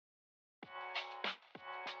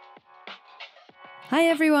Hi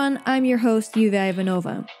everyone, I'm your host Yulia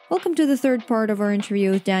Ivanova. Welcome to the third part of our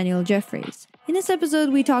interview with Daniel Jeffries. In this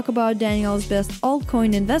episode, we talk about Daniel's best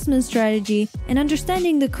altcoin investment strategy and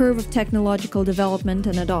understanding the curve of technological development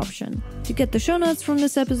and adoption. To get the show notes from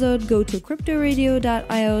this episode, go to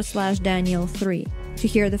cryptoradio.io/Daniel3. To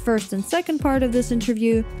hear the first and second part of this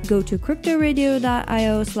interview, go to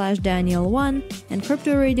cryptoradio.io/Daniel1 and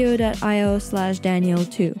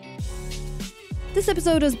cryptoradio.io/Daniel2. This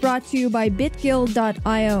episode is brought to you by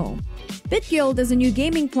bitguild.io. Bitguild is a new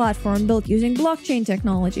gaming platform built using blockchain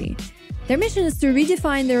technology. Their mission is to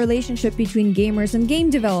redefine the relationship between gamers and game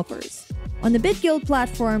developers. On the Bitguild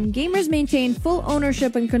platform, gamers maintain full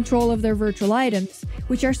ownership and control of their virtual items,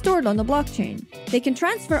 which are stored on the blockchain. They can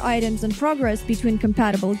transfer items and progress between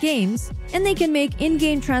compatible games, and they can make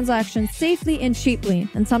in-game transactions safely and cheaply,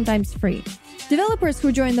 and sometimes free. Developers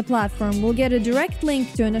who join the platform will get a direct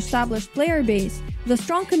link to an established player base with a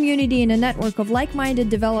strong community and a network of like-minded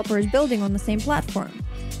developers building on the same platform.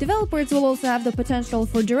 Developers will also have the potential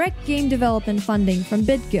for direct game development funding from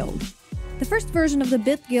Bitguild. The first version of the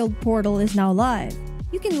Bitguild portal is now live.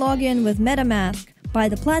 You can log in with MetaMask, buy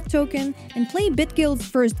the Plat token, and play Bitguild's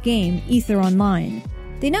first game, Ether Online.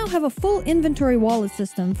 They now have a full inventory wallet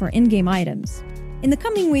system for in-game items. In the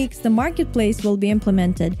coming weeks, the marketplace will be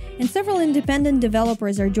implemented, and several independent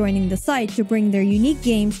developers are joining the site to bring their unique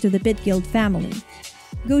games to the Bitguild family.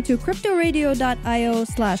 Go to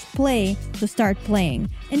cryptoradio.io/play to start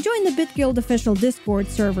playing, and join the Bitguild official Discord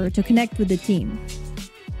server to connect with the team.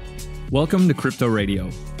 Welcome to Crypto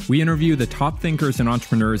Radio. We interview the top thinkers and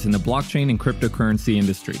entrepreneurs in the blockchain and cryptocurrency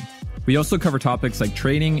industry. We also cover topics like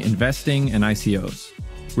trading, investing, and ICOs.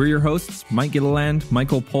 We're your hosts, Mike Gilliland,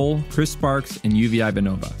 Michael Pohl, Chris Sparks, and Yulia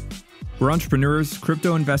Ivanova. We're entrepreneurs,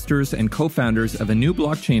 crypto investors, and co-founders of a new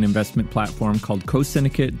blockchain investment platform called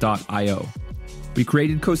cosyndicate.io. We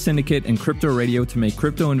created CoSyndicate and Crypto Radio to make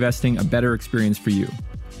crypto investing a better experience for you.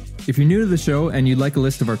 If you're new to the show and you'd like a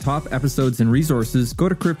list of our top episodes and resources, go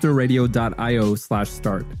to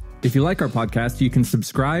cryptoradio.io/start. If you like our podcast, you can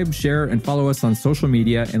subscribe, share, and follow us on social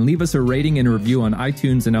media and leave us a rating and review on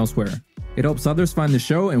iTunes and elsewhere. It helps others find the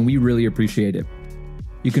show, and we really appreciate it.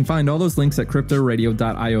 You can find all those links at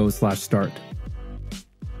cryptoradio.io/start.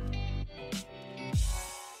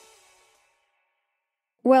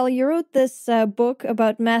 Well, you wrote this book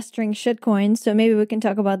about mastering shitcoins, so maybe we can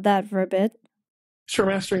talk about that for a bit. Sure,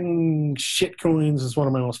 Mastering Shitcoins is one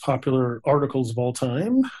of my most popular articles of all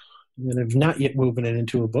time. And I've not yet woven it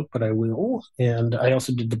into a book, but I will. And I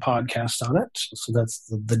also did the podcast on it. So that's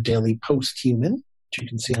the Daily Posthuman, which you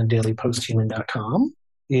can see on dailyposthuman.com.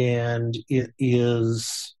 And it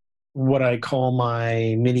is what I call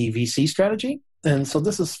my mini VC strategy. And so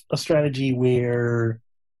this is a strategy where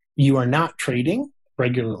you are not trading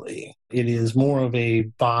regularly. It is more of a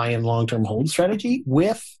buy and long-term hold strategy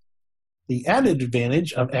with the added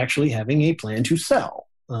advantage of actually having a plan to sell.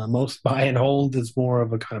 Most buy and hold is more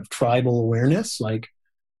of a kind of tribal awareness,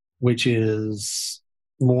 which is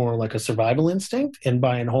more like a survival instinct. And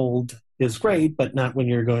buy and hold is great, but not when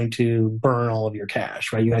you're going to burn all of your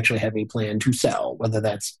cash, right? You actually have a plan to sell, whether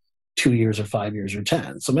that's 2 years or 5 years or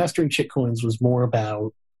 10. So Mastering Shitcoins was more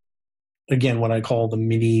about, again, what I call the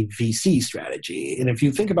mini VC strategy. And if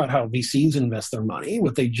you think about how VCs invest their money,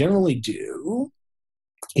 what they generally do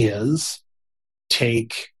is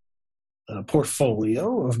take a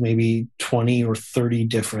portfolio of maybe 20 or 30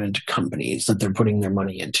 different companies that they're putting their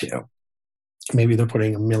money into. Maybe they're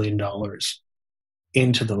putting $1 million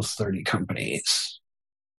into those 30 companies.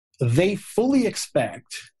 They fully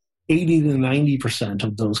expect 80 to 90%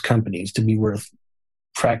 of those companies to be worth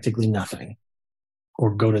practically nothing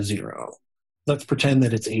or go to zero. Let's pretend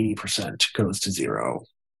that it's 80% goes to zero.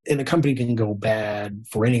 And a company can go bad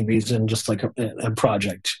for any reason, just like a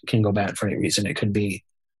project can go bad for any reason. It could be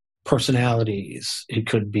personalities. It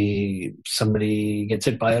could be somebody gets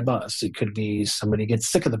hit by a bus. It could be somebody gets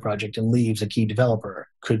sick of the project and leaves, a key developer. It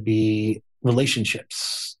could be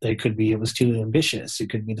relationships. It could be it was too ambitious. It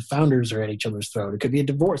could be the founders are at each other's throat. It could be a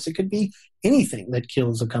divorce. It could be anything that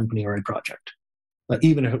kills a company or a project.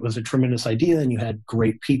 Even if it was a tremendous idea and you had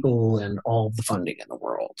great people and all the funding in the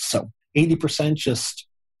world. So 80% just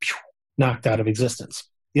knocked out of existence.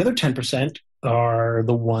 The other 10% are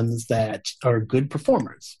the ones that are good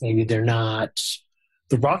performers. Maybe they're not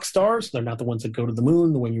the rock stars. They're not the ones that go to the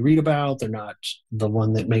moon, the one you read about. They're not the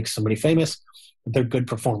one that makes somebody famous. But they're good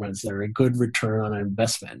performance. They're a good return on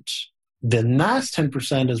investment. The last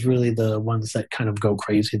 10% is really the ones that kind of go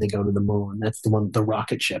crazy. They go to the moon. That's the one, the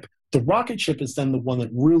rocket ship. The rocket ship is then the one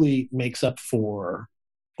that really makes up for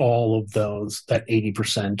all of those, that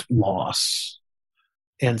 80% loss.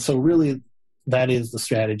 And so really that is the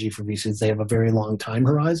strategy for VCs. They have a very long time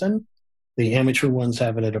horizon. The amateur ones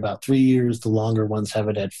have it at about 3 years. The longer ones have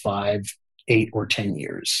it at 5, 8, or 10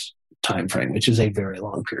 years time frame, which is a very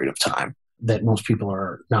long period of time that most people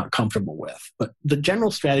are not comfortable with. But the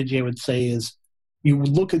general strategy, I would say, is you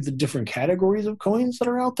look at the different categories of coins that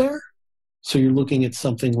are out there. So you're looking at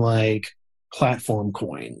something like platform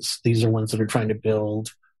coins. These are ones that are trying to build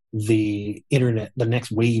the internet, the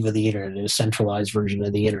next wave of the internet, a centralized version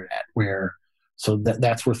of the internet,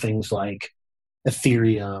 that's where things like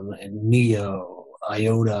Ethereum and Neo,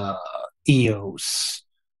 IOTA, EOS,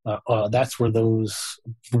 that's where those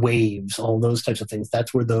waves, all those types of things,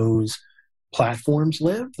 that's where those platforms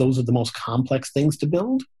live. Those are the most complex things to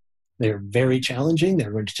build. They're very challenging.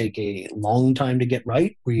 They're going to take a long time to get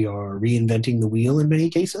right. We are reinventing the wheel in many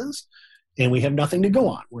cases, and we have nothing to go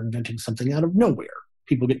on. We're inventing something out of nowhere.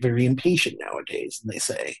 People get very impatient nowadays, and they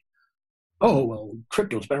say, oh, well,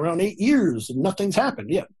 crypto's been around 8 years and nothing's happened.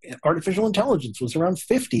 Yeah, artificial intelligence was around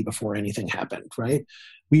 50 before anything happened, right?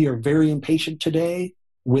 We are very impatient today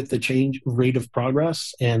with the change rate of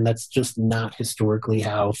progress, and that's just not historically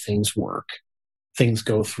how things work. Things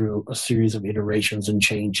go through a series of iterations and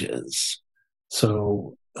changes.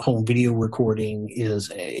 So home video recording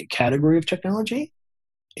is a category of technology,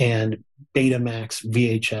 and Betamax,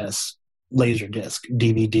 VHS, Laserdisc,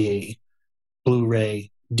 DVD,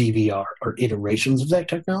 Blu-ray, DVR are iterations of that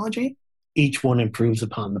technology. Each one improves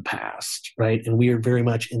upon the past, right? And we are very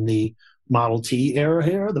much in the Model T era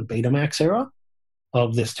here, the Betamax era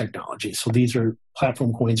of this technology. So these are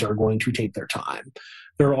platform coins are going to take their time.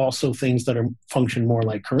 There are also things that function more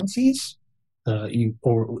like currencies,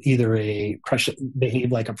 or either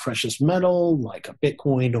behave like a precious metal, like a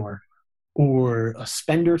Bitcoin, or a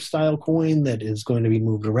spender style coin that is going to be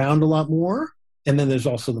moved around a lot more. And then there's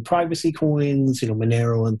also the privacy coins,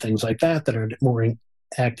 Monero and things like that are more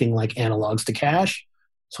acting like analogs to cash.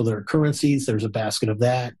 So there are currencies. There's a basket of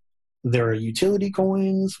that. There are utility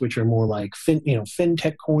coins, which are more like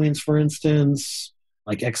fintech coins, for instance,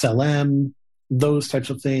 like XLM, those types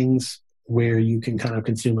of things where you can kind of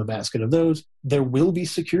consume a basket of those. There will be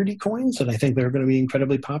security coins, and I think they're going to be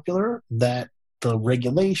incredibly popular, that the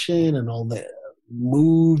regulation and all the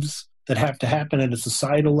moves that have to happen at a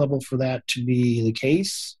societal level for that to be the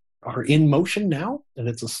case are in motion now, and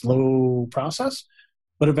it's a slow process.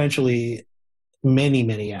 But eventually, many,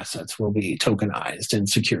 many assets will be tokenized and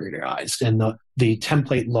securitized. And the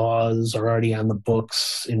template laws are already on the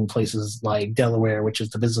books in places like Delaware, which is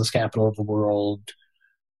the business capital of the world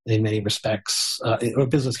in many respects, or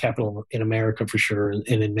business capital in America for sure, and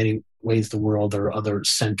in many ways the world. There are other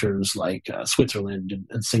centers like Switzerland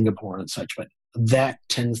and Singapore and such, but that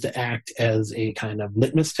tends to act as a kind of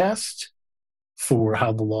litmus test for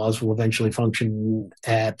how the laws will eventually function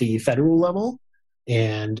at the federal level.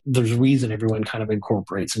 And there's a reason everyone kind of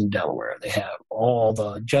incorporates in Delaware. They have all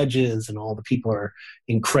the judges and all the people are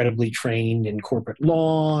incredibly trained in corporate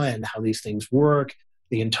law and how these things work.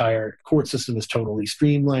 The entire court system is totally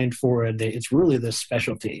streamlined for it. It's really this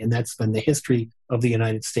specialty. And that's been the history of the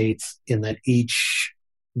United States, in that each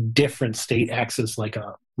different state acts as like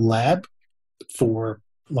a lab for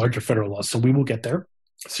larger federal laws. So we will get there.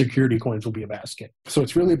 Security coins will be a basket. So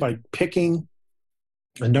it's really by picking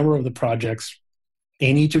a number of the projects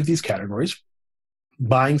in each of these categories,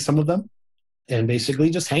 buying some of them, and basically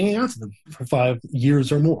just hanging on to them for 5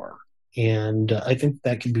 years or more. And I think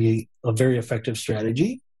that can be a very effective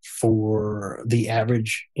strategy for the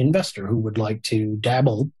average investor who would like to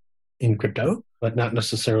dabble in crypto, but not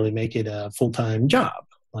necessarily make it a full-time job,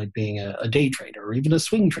 like being a day trader or even a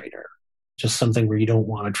swing trader. Just something where you don't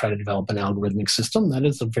want to try to develop an algorithmic system. That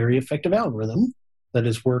is a very effective algorithm that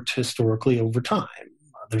has worked historically over time.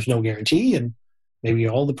 There's no guarantee, and maybe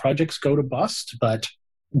all the projects go to bust, but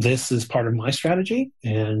this is part of my strategy.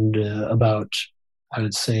 And about, I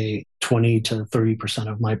would say, 20 to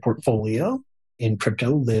 30% of my portfolio in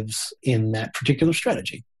crypto lives in that particular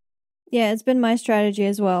strategy. Yeah, it's been my strategy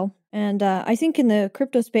as well. And I think in the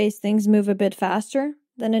crypto space, things move a bit faster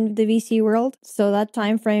than in the VC world. So that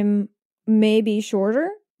time frame may be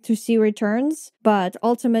shorter to see returns. But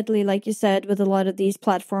ultimately, like you said, with a lot of these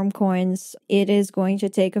platform coins, it is going to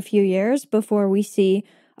take a few years before we see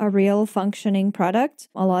a real functioning product.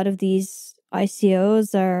 A lot of these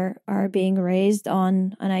ICOs are being raised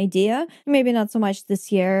on an idea. Maybe not so much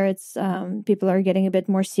this year. It's people are getting a bit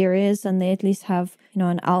more serious, and they at least have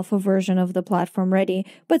an alpha version of the platform ready.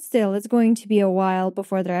 But still, it's going to be a while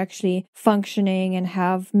before they're actually functioning and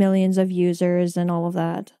have millions of users and all of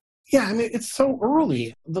that. Yeah, I mean, it's so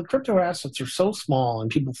early. The crypto assets are so small, and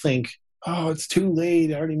people think, oh, it's too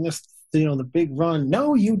late. I already missed the big run.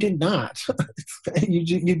 No, you did not.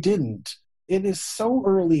 You didn't. it is so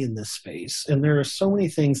early in this space, and there are so many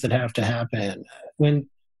things that have to happen. When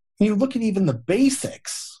you look at even the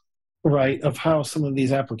basics, right, of how some of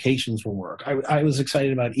these applications will work. I was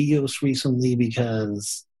excited about EOS recently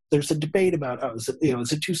because there's a debate about, is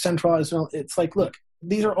it too centralized? It's like, look,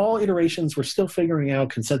 these are all iterations. We're still figuring out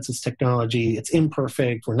consensus technology. It's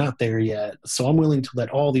imperfect. We're not there yet. So I'm willing to let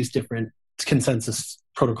all these different consensus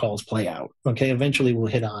protocols play out. Okay. Eventually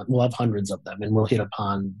we'll have hundreds of them, and we'll hit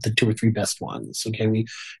upon the 2 or 3 best ones. Okay.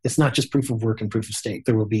 It's not just proof of work and proof of stake.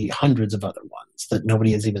 There will be hundreds of other ones that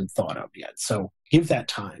nobody has even thought of yet. So give that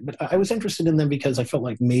time. But I was interested in them because I felt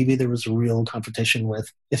like maybe there was a real competition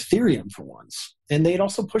with Ethereum for once. And they'd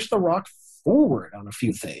also pushed the rock forward on a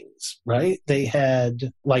few things, right? They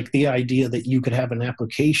had like the idea that you could have an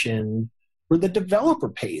application where the developer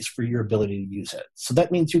pays for your ability to use it. So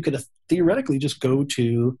that means you could theoretically just go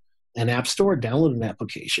to an app store, download an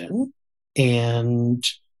application, and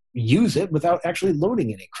use it without actually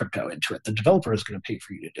loading any crypto into it. The developer is going to pay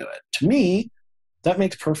for you to do it. To me, that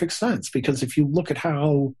makes perfect sense, because if you look at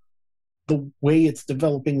how the way it's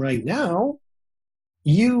developing right now,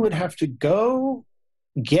 you would have to go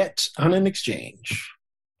get on an exchange,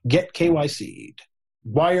 get KYC'd,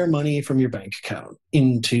 wire money from your bank account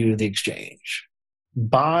into the exchange,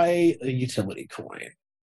 buy a utility coin,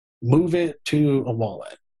 move it to a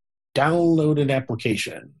wallet, download an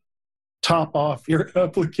application, top off your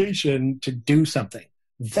application to do something.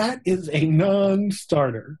 That is a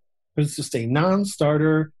non-starter. It's just a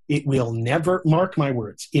non-starter. It will never, mark my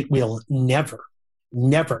words, it will never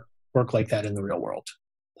work like that in the real world.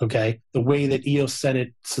 Okay? The way that EOS said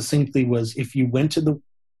it succinctly was, if you went to the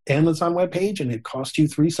Amazon webpage and it cost you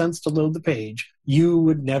 3 cents to load the page, you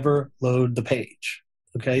would never load the page.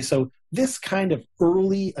 Okay? So this kind of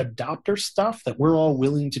early adopter stuff that we're all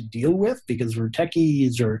willing to deal with because we're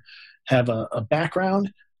techies or have a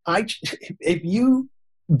background, if you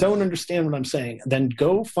don't understand what I'm saying, then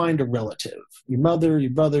go find a relative, your mother,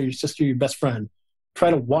 your brother, your sister, your best friend. Try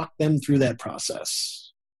to walk them through that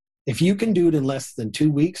process. If you can do it in less than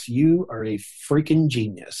 2 weeks, you are a freaking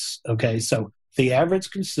genius. Okay, so the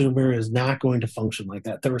average consumer is not going to function like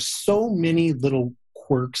that. There are so many little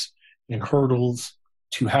quirks and hurdles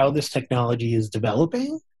to how this technology is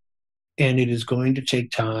developing, and it is going to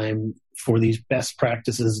take time for these best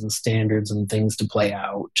practices and standards and things to play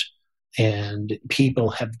out. And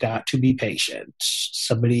people have got to be patient.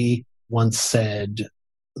 Somebody once said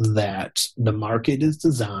that the market is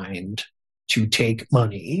designed to take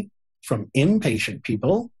money from impatient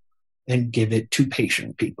people and give it to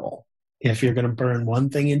patient people. If you're going to burn one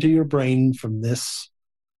thing into your brain from this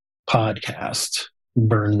podcast,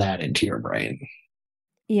 burn that into your brain.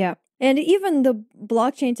 Yeah. And even the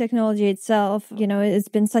blockchain technology itself, it's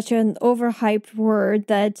been such an overhyped word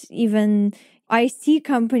that even iced tea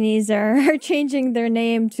companies are changing their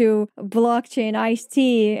name to blockchain iced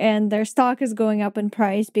tea, and their stock is going up in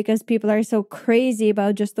price because people are so crazy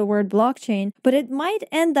about just the word blockchain. But it might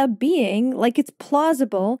end up being, like, it's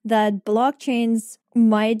plausible that blockchains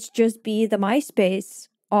might just be the MySpace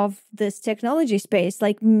of this technology space.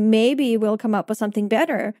 Like, maybe we'll come up with something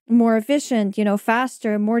better, more efficient,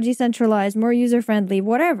 faster, more decentralized, more user-friendly,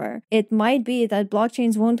 whatever. It might be that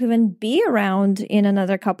blockchains won't even be around in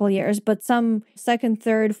another couple years, but some second,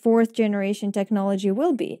 third, fourth generation technology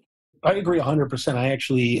will be. I agree 100%. I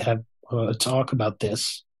actually have a talk about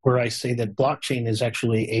this where I say that blockchain is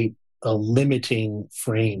actually a limiting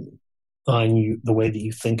frame on the way that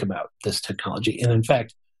you think about this technology. And in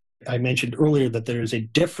fact, I mentioned earlier that there is a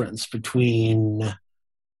difference between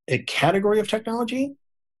a category of technology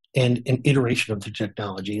and an iteration of the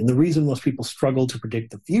technology. And the reason most people struggle to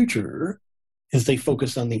predict the future is they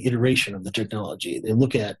focus on the iteration of the technology. They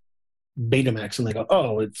look at Betamax and they go,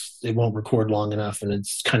 oh, it won't record long enough and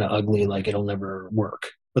it's kind of ugly, like it'll never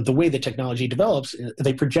work. But the way the technology develops,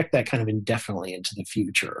 they project that kind of indefinitely into the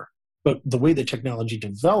future. But the way the technology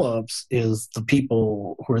develops is the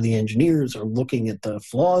people who are the engineers are looking at the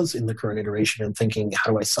flaws in the current iteration and thinking, how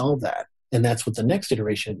do I solve that? And that's what the next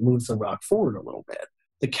iteration moves the rock forward a little bit.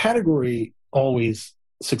 The category always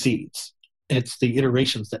succeeds. It's the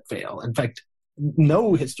iterations that fail. In fact,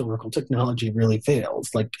 no historical technology really fails,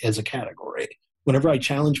 like as a category. Whenever I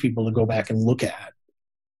challenge people to go back and look at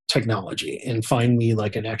technology and find me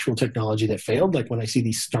like an actual technology that failed, like when I see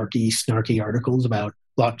these snarky articles about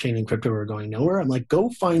blockchain and crypto are going nowhere, I'm like, go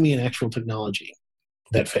find me an actual technology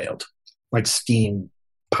that failed, like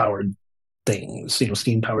steam-powered things,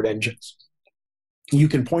 steam-powered engines. You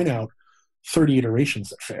can point out 30 iterations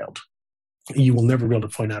that failed. You will never be able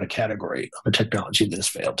to point out a category of a technology that has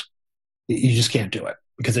failed. You just can't do it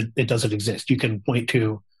because it doesn't exist. You can point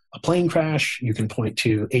to a plane crash. You can point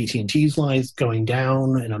to AT&T's lines going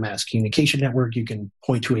down in a mass communication network. You can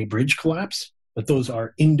point to a bridge collapse. But those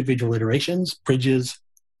are individual iterations, bridges,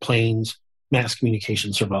 planes, mass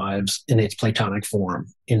communication survives in its platonic form.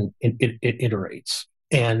 It iterates.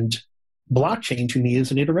 And blockchain to me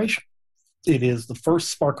is an iteration. It is the first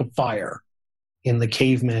spark of fire in the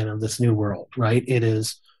caveman of this new world, right? It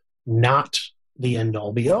is not the end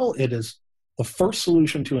all be all. It is the first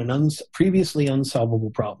solution to an previously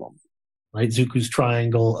unsolvable problem, right? Zuku's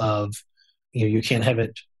triangle of, you can't have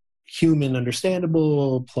it human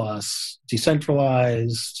understandable plus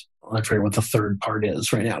decentralized. I'm not sure what the third part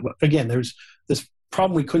is right now. But again, there's this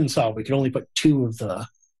problem we couldn't solve. We could only put two of the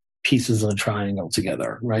pieces of the triangle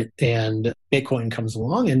together, right? And Bitcoin comes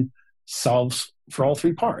along and solves for all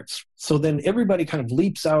three parts. So then everybody kind of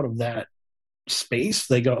leaps out of that space.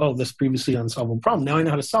 They go, oh, this previously unsolvable problem. Now I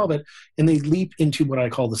know how to solve it. And they leap into what I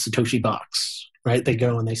call the Satoshi box, right? They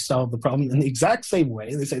go and they solve the problem in the exact same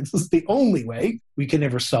way. They say, this is the only way we can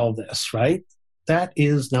ever solve this, right? That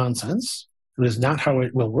is nonsense. It is not how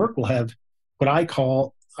it will work. We'll have what I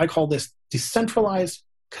call this decentralized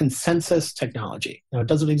consensus technology. Now, it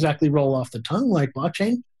doesn't exactly roll off the tongue like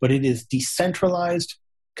blockchain, but it is decentralized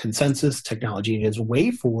consensus technology. It is a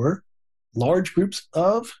way for large groups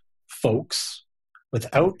of folks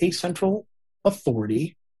without a central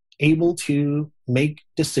authority able to make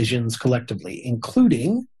decisions collectively,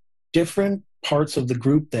 including different parts of the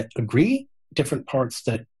group that agree, different parts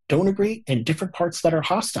that don't agree, and different parts that are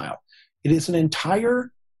hostile. It is an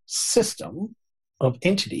entire system of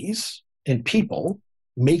entities and people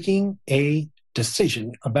making a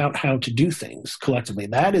decision about how to do things collectively.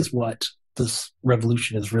 That is what this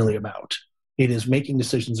revolution is really about. It is making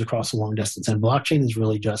decisions across a long distance. And blockchain is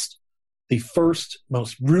really just the first,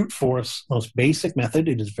 most brute force, most basic method.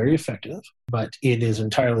 It is very effective, but it is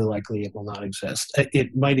entirely likely it will not exist.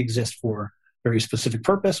 It might exist for a very specific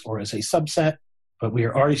purpose or as a subset, but we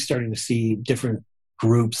are already starting to see different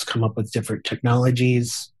groups come up with different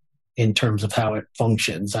technologies in terms of how it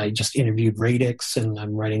functions. I just interviewed Radix, and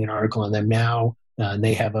I'm writing an article on them now. And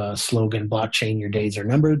they have a slogan, blockchain, your days are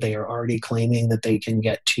numbered. They are already claiming that they can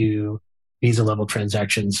get to Visa-level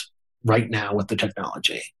transactions right now with the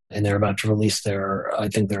technology. And they're about to release their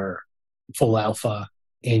full alpha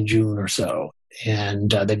in June or so. And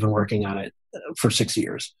they've been working on it for 6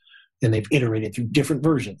 years. And they've iterated through different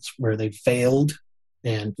versions where they've failed.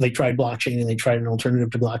 And they tried blockchain and they tried an alternative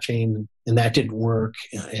to blockchain, and that didn't work.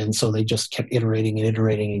 And so they just kept iterating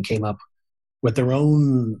and came up with their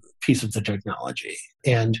own piece of the technology.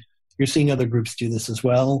 And you're seeing other groups do this as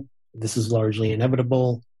well. This is largely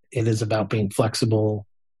inevitable. It is about being flexible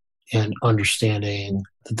and understanding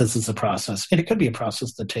that this is a process. And it could be a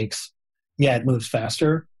process that takes, it moves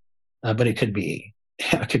faster, but it could be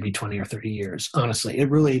 20 or 30 years. Honestly,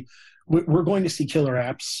 we're going to see killer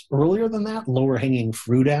apps earlier than that, lower hanging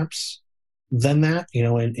fruit apps than that,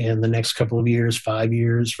 in the next couple of years, 5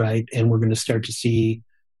 years, right? And we're going to start to see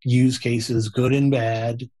use cases, good and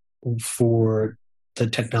bad, for the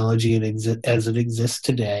technology as it exists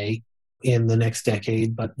today in the next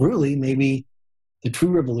decade. But really, maybe the true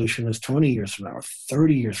revolution is 20 years from now, or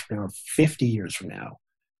 30 years from now, or 50 years from now.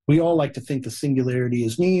 We all like to think the singularity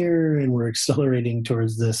is near and we're accelerating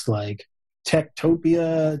towards this like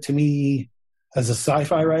techtopia. To me, as a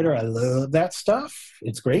sci-fi writer, I love that stuff.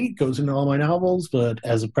 It's great, goes into all my novels, but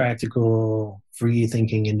as a practical,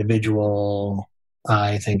 free-thinking individual,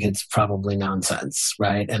 I think it's probably nonsense,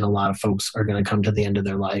 right? And a lot of folks are going to come to the end of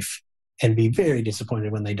their life and be very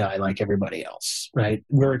disappointed when they die like everybody else, right?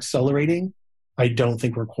 We're accelerating. I don't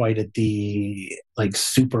think we're quite at the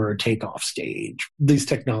super takeoff stage. These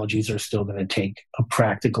technologies are still going to take a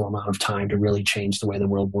practical amount of time to really change the way the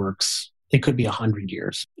world works. It could be 100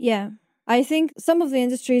 years. Yeah. I think some of the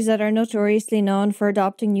industries that are notoriously known for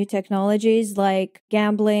adopting new technologies like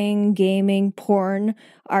gambling, gaming, porn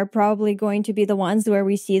are probably going to be the ones where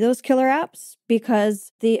we see those killer apps,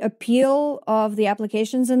 because the appeal of the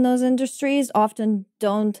applications in those industries often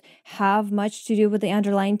don't have much to do with the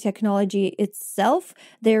underlying technology itself.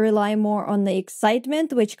 They rely more on the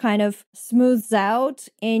excitement, which kind of smooths out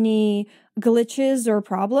any glitches or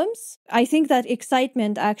problems. I think that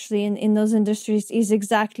excitement actually in those industries is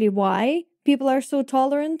exactly why people are so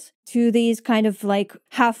tolerant to these kind of like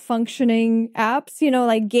half functioning apps.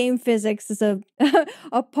 Like game physics is a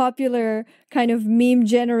a popular kind of meme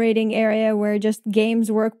generating area where just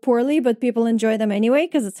games work poorly, but people enjoy them anyway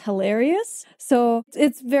because it's hilarious. So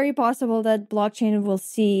it's very possible that blockchain will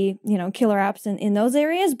see, killer apps in those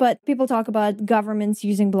areas. But people talk about governments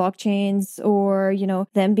using blockchains or,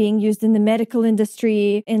 them being used in the medical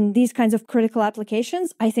industry in these kinds of critical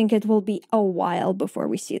applications. I think it will be a while before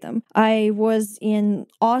we see them. I was in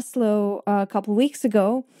Oslo a couple weeks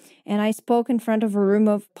ago, and I spoke in front of a room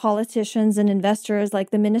of politicians and investors,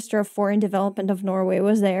 like the Minister of Foreign Development of Norway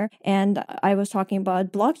was there. And I was talking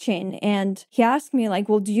about blockchain. And he asked me, like,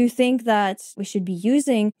 well, do you think that we should be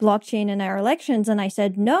using blockchain in our elections? And I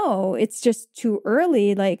said, no, it's just too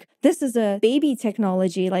early. Like, this is a baby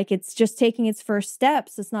technology. Like, it's just taking its first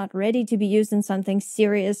steps. It's not ready to be used in something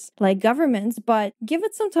serious like governments, but give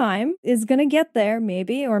it some time. It's going to get there,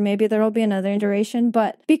 maybe, or maybe there will be another iteration.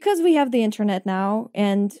 But because we have the internet now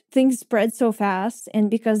and things spread so fast,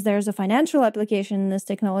 and because there's a financial application in this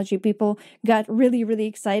technology, people got really, really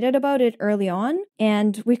excited about it early on.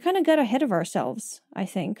 And we kind of got ahead of ourselves, I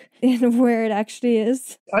think, in where it actually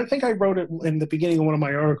is. I think I wrote it in the beginning of one of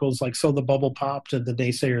my articles, like, so the bubble popped and the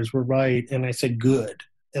naysayers were right. And I said, good.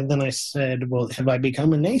 And then I said, well, have I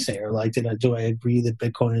become a naysayer? Like, do I agree that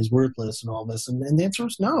Bitcoin is worthless and all this? And the answer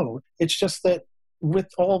is no. It's just that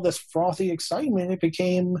with all this frothy excitement, it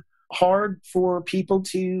became hard for people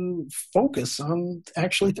to focus on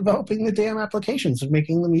actually developing the damn applications and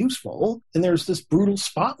making them useful. And there's this brutal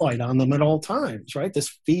spotlight on them at all times, right?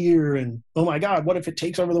 This fear and, oh my God, what if it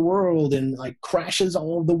takes over the world and like crashes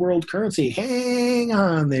all of the world currency? Hang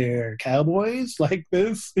on there, cowboys. Like,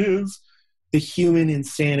 this is the human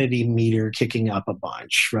insanity meter kicking up a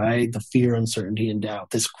bunch, right? The fear, uncertainty, and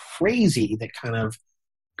doubt. This crazy that kind of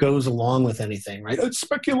goes along with anything, right? It's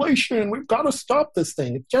speculation. We've got to stop this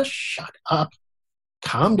thing. Just shut up,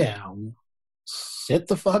 calm down, sit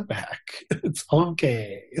the fuck back. It's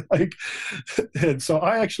okay. Like, and so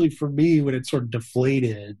I actually, for me, when it sort of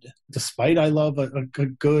deflated, despite I love a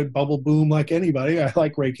good bubble boom like anybody, I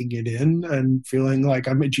like raking it in and feeling like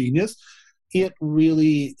I'm a genius. It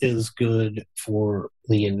really is good for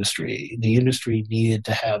the industry. The industry needed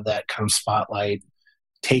to have that kind of spotlight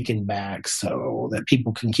taken back so that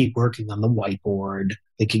people can keep working on the whiteboard,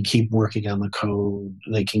 they can keep working on the code,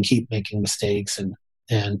 they can keep making mistakes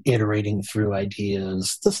and iterating through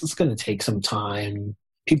ideas. This is going to take some time.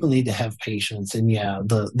 People need to have patience. And yeah,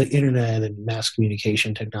 the internet and mass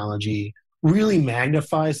communication technology really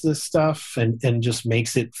magnifies this stuff and just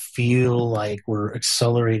makes it feel like we're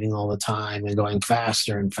accelerating all the time and going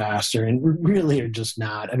faster and faster. And we really are just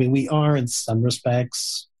not. I mean, we are in some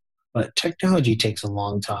respects, but technology takes a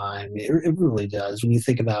long time. It really does. When you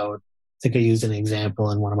think about, I think I used an example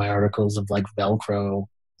in one of my articles of like Velcro.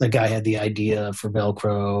 The guy had the idea for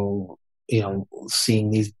Velcro, seeing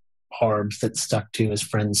these barbs that stuck to his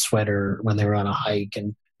friend's sweater when they were on a hike.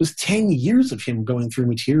 And it was 10 years of him going through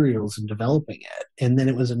materials and developing it. And then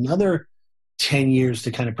it was another 10 years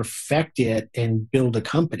to kind of perfect it and build a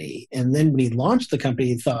company. And then when he launched the company,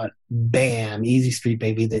 he thought, bam, easy street,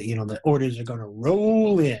 baby, that, the orders are going to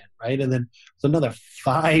roll in, right? And then it's another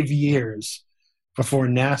 5 years before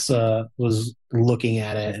NASA was looking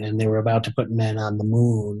at it and they were about to put men on the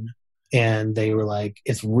moon. And they were like,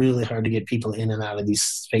 it's really hard to get people in and out of these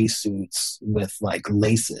spacesuits with like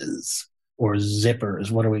laces or zippers.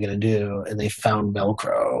 What are we going to do? And they found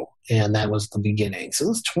Velcro, and that was the beginning. So it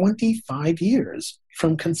was 25 years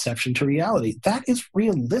from conception to reality. That is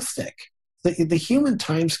realistic. The human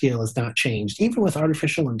timescale has not changed, even with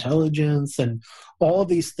artificial intelligence and all of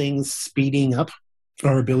these things speeding up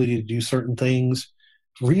our ability to do certain things.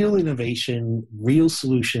 Real innovation, real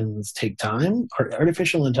solutions take time. Our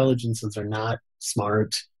artificial intelligences are not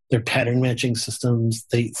smart. They're pattern matching systems.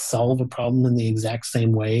 They solve a problem in the exact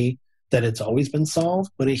same way that it's always been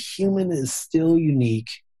solved, but a human is still unique.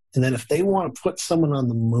 And that if they want to put someone on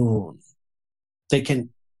the moon, they can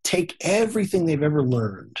take everything they've ever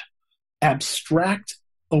learned, abstract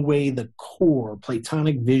away the core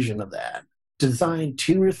Platonic vision of that, design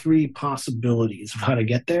 2 or 3 possibilities of how to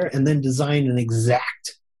get there, and then design an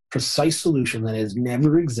exact, precise solution that has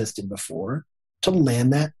never existed before to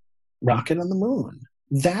land that rocket on the moon.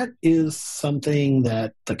 That is something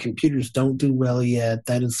that the computers don't do well yet.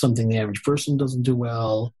 That is something the average person doesn't do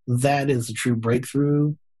well. That is a true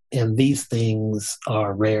breakthrough. And these things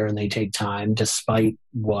are rare and they take time, despite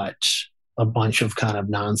what a bunch of kind of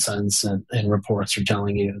nonsense and reports are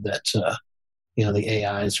telling you that, the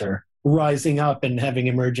AIs are rising up and having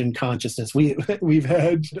emergent consciousness. We've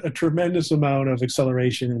had a tremendous amount of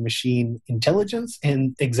acceleration in machine intelligence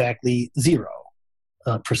and exactly zero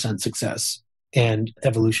percent success, and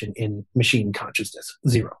evolution in machine consciousness,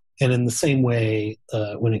 0. And in the same way,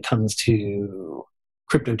 when it comes to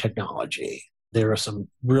crypto technology, there are some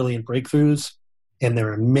brilliant breakthroughs, and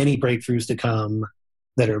there are many breakthroughs to come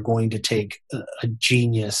that are going to take a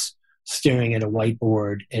genius staring at a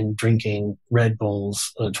whiteboard and drinking Red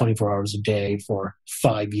Bulls 24 hours a day for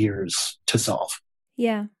 5 years to solve.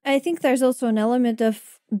 Yeah, I think there's also an element of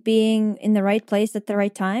being in the right place at the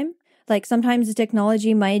right time. Like sometimes the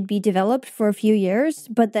technology might be developed for a few years,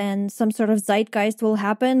 but then some sort of zeitgeist will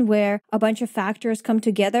happen where a bunch of factors come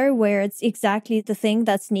together where it's exactly the thing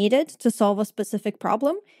that's needed to solve a specific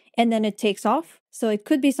problem, and then it takes off. So it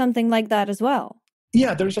could be something like that as well.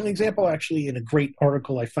 Yeah, there's an example actually in a great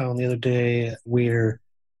article I found the other day where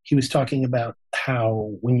he was talking about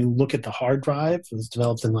how when you look at the hard drive, it was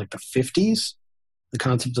developed in like the 50s, the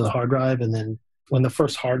concept of the hard drive, and then when the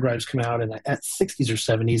first hard drives come out in the 60s or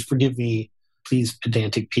 70s, forgive me, please,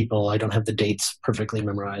 pedantic people, I don't have the dates perfectly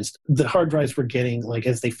memorized. The hard drives were getting, like,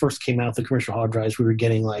 as they first came out, the commercial hard drives, we were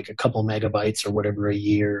getting like a couple megabytes or whatever a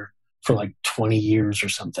year for like 20 years or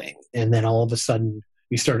something. And then all of a sudden,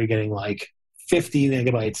 we started getting like 50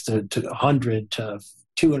 megabytes to 100 to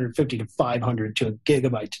 250 to 500 to a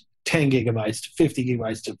gigabyte to 10 gigabytes to 50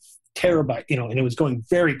 gigabytes to terabyte, and it was going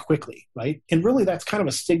very quickly, right? And really, that's kind of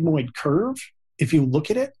a sigmoid curve if you look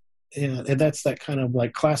at it. And that's that kind of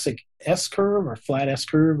like classic S curve or flat S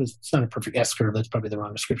curve. It's not a perfect S curve. That's probably the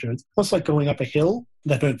wrong description. It's almost like going up a hill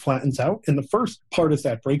that then flattens out. And the first part is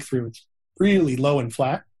that breakthrough. It's really low and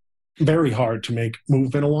flat, very hard to make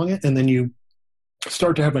movement along it. And then you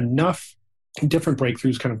start to have enough different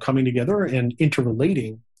breakthroughs kind of coming together and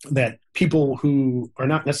interrelating that people who are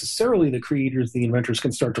not necessarily the creators, the inventors,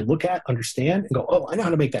 can start to look at, understand, and go, oh, I know how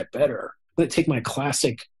to make that better. I'm going to take my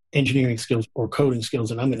classic engineering skills or coding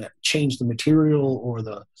skills, and I'm going to change the material or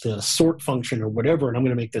the sort function or whatever, and I'm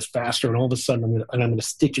going to make this faster. And all of a sudden, I'm going to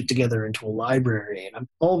stitch it together into a library. And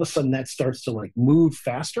all of a sudden, that starts to like move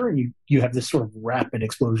faster, and you have this sort of rapid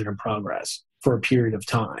explosion of progress for a period of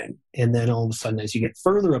time. And then all of a sudden, as you get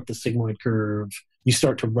further up the sigmoid curve, you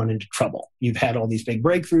start to run into trouble. You've had all these big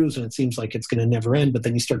breakthroughs, and it seems like it's going to never end, but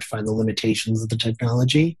then you start to find the limitations of the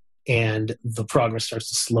technology, and the progress starts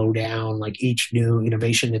to slow down. Like each new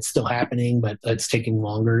innovation, it's still happening, but it's taking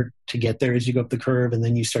longer to get there as you go up the curve. And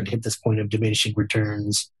then you start to hit this point of diminishing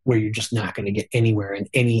returns where you're just not going to get anywhere, and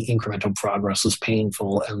any incremental progress is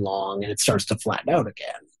painful and long, and it starts to flatten out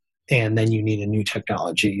again. And then you need a new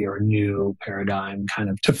technology or a new paradigm kind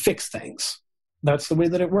of to fix things. That's the way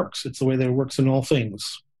that it works. It's the way that it works in all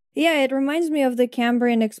things. Yeah, it reminds me of the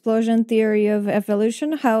Cambrian explosion theory of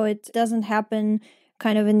evolution, how it doesn't happen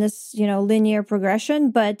kind of in this, linear progression,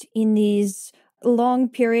 but in these long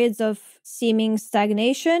periods of seeming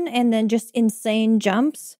stagnation and then just insane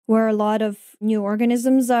jumps where a lot of new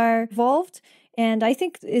organisms are evolved. And I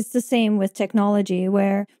think it's the same with technology,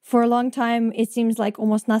 where for a long time, it seems like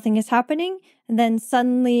almost nothing is happening. And then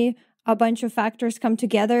suddenly a bunch of factors come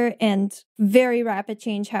together and very rapid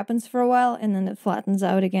change happens for a while, and then it flattens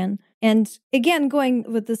out again. And again,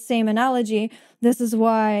 going with the same analogy, this is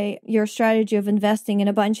why your strategy of investing in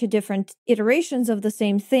a bunch of different iterations of the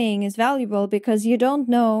same thing is valuable, because you don't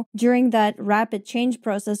know during that rapid change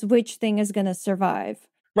process which thing is going to survive.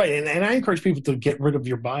 Right. And I encourage people to get rid of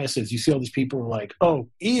your biases. You see all these people who are like, oh,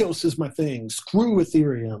 EOS is my thing. Screw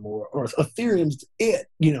Ethereum, or Ethereum's it.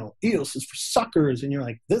 EOS is for suckers. And you're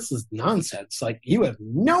like, this is nonsense. Like, you have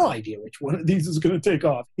no idea which one of these is going to take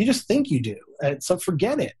off. You just think you do. And so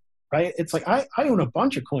forget it. Right. It's like I own a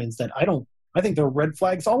bunch of coins that I think there are red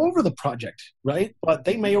flags all over the project. Right. But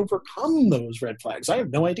they may overcome those red flags. I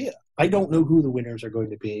have no idea. I don't know who the winners are going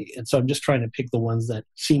to be. And so I'm just trying to pick the ones that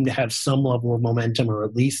seem to have some level of momentum, or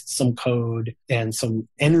at least some code and some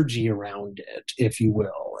energy around it, if you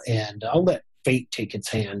will. And I'll let fate take its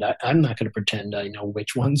hand. I'm not going to pretend I know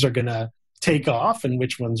which ones are going to take off and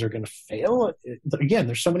which ones are going to fail. Again,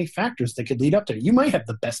 there's so many factors that could lead up to it. You might have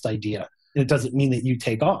the best idea, and it doesn't mean that you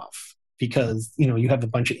take off, because you have a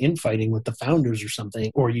bunch of infighting with the founders or something,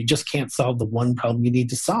 or you just can't solve the one problem you need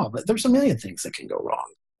to solve. There's a million things that can go wrong.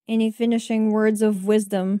 Any finishing words of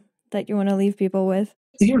wisdom that you want to leave people with?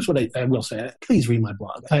 Here's what I will say. Please read my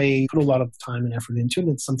blog. I put a lot of time and effort into it.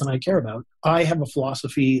 It's something I care about. I have a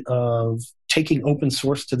philosophy of taking open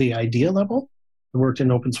source to the idea level. I worked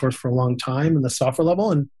in open source for a long time in the software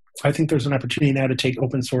level, and I think there's an opportunity now to take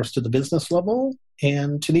open source to the business level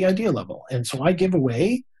and to the idea level. And so I give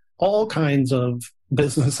away all kinds of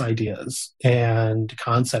business ideas and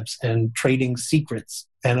concepts and trading secrets.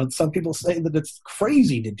 And some people say that it's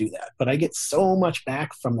crazy to do that, but I get so much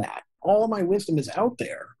back from that. All of my wisdom is out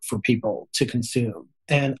there for people to consume.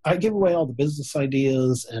 And I give away all the business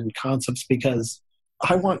ideas and concepts because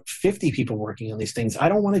I want 50 people working on these things. I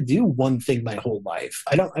don't want to do one thing my whole life.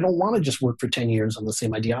 I don't want to just work for 10 years on the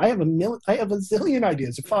same idea. I have a zillion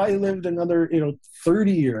ideas. If I lived another,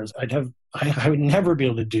 30 years, I would never be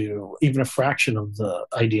able to do even a fraction of the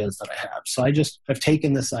ideas that I have. So I've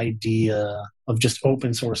taken this idea of just open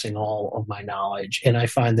sourcing all of my knowledge. And I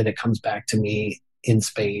find that it comes back to me in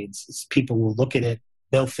spades. People will look at it.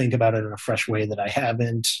 They'll think about it in a fresh way that I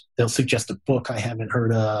haven't. They'll suggest a book I haven't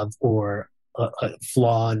heard of, or a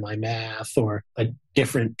flaw in my math, or a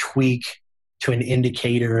different tweak to an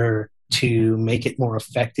indicator to make it more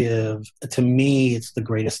effective. To me, it's the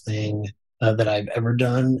greatest thing that I've ever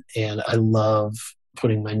done. And I love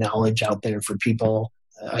putting my knowledge out there for people.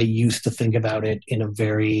 I used to think about it in a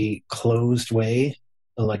very closed way,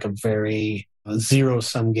 like a very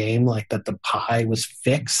zero-sum game, like that the pie was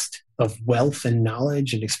fixed of wealth and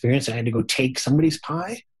knowledge and experience. I had to go take somebody's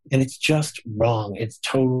pie. And it's just wrong. It's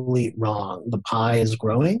totally wrong. The pie is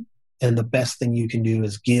growing, and the best thing you can do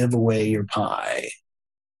is give away your pie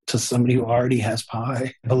to somebody who already has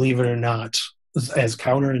pie. Believe it or not, as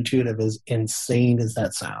counterintuitive, as insane as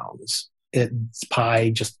that sounds, pie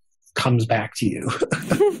just comes back to you.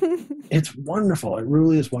 It's wonderful. It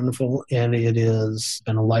really is wonderful. And it has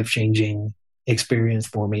been a life-changing experience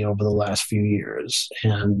for me over the last few years.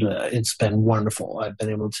 And it's been wonderful. I've been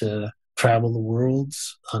able to travel the world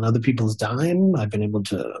on other people's dime. I've been able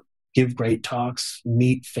to give great talks,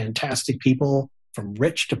 meet fantastic people from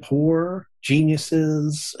rich to poor,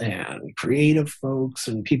 geniuses and creative folks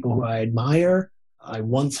and people who I admire. I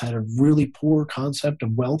once had a really poor concept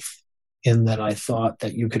of wealth, in that I thought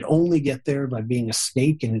that you could only get there by being a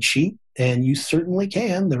snake in a sheet, and you certainly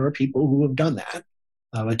can. There are people who have done that.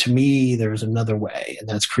 But to me, there's another way, and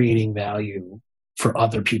that's creating value for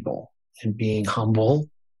other people and being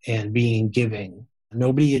humble and being giving.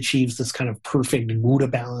 Nobody achieves this kind of perfect Buddha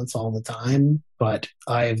balance all the time, but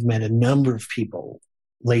I've met a number of people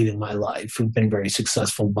late in my life who've been very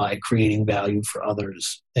successful by creating value for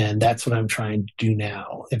others. And that's what I'm trying to do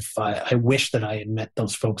now. I wish that I had met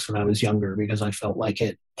those folks when I was younger, because I felt like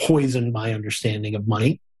it poisoned my understanding of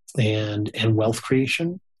money and wealth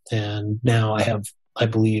creation. And now I have, I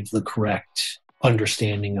believe, the correct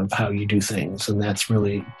understanding of how you do things. And that's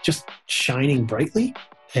really just shining brightly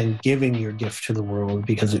and giving your gift to the world,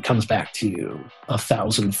 because it comes back to you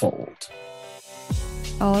 1,000-fold.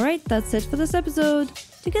 All right, that's it for this episode.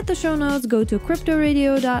 To get the show notes, go to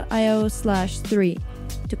cryptoradio.io/3.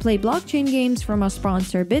 To play blockchain games from our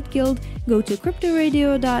sponsor BitGuild, go to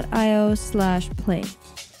cryptoradio.io/play.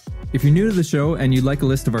 If you're new to the show and you'd like a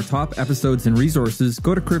list of our top episodes and resources,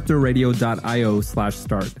 go to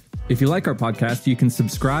cryptoradio.io/start. If you like our podcast, you can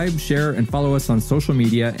subscribe, share, and follow us on social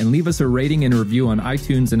media, and leave us a rating and review on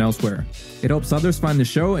iTunes and elsewhere. It helps others find the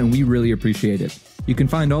show, and we really appreciate it. You can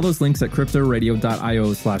find all those links at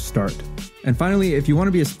cryptoradio.io/start. And finally, if you want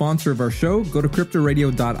to be a sponsor of our show, go to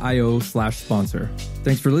cryptoradio.io/sponsor.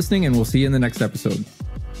 Thanks for listening, and we'll see you in the next episode.